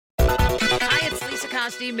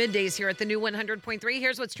McCarthy, middays here at the new 100.3.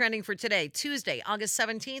 Here's what's trending for today, Tuesday, August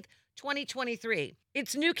 17th, 2023.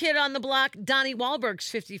 It's new kid on the block, Donnie Wahlberg's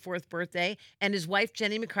 54th birthday, and his wife,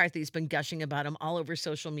 Jenny McCarthy, has been gushing about him all over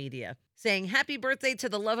social media, saying, "Happy birthday to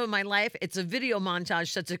the love of my life." It's a video montage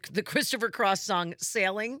such as the Christopher Cross song,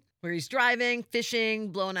 Sailing, where he's driving,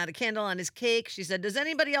 fishing, blowing out a candle on his cake. She said, "Does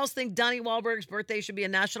anybody else think Donnie Wahlberg's birthday should be a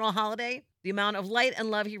national holiday? The amount of light and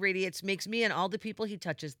love he radiates makes me and all the people he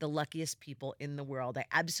touches the luckiest people in the world. I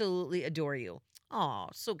absolutely adore you." Aw,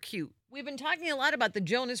 so cute. We've been talking a lot about the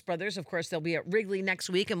Jonas brothers. Of course, they'll be at Wrigley next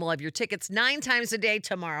week, and we'll have your tickets 9 times a day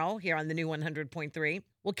tomorrow here on the new 100.3.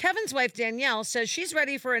 Well, Kevin's wife, Danielle, says she's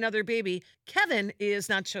ready for another baby. Kevin is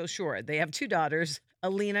not so sure. They have 2 daughters,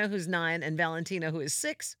 Alina, who's 9, and Valentina, who is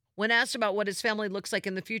 6. When asked about what his family looks like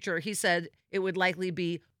in the future, he said it would likely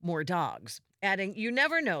be more dogs, adding, "You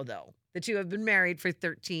never know, though. The two have been married for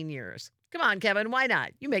 13 years. Come on, Kevin, why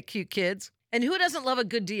not? You make cute kids. And who doesn't love a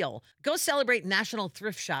good deal? Go celebrate National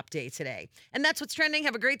Thrift Shop Day today. And that's what's trending.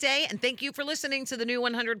 Have a great day, and thank you for listening to the new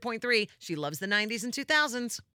 100.3. She loves the 90s and 2000s.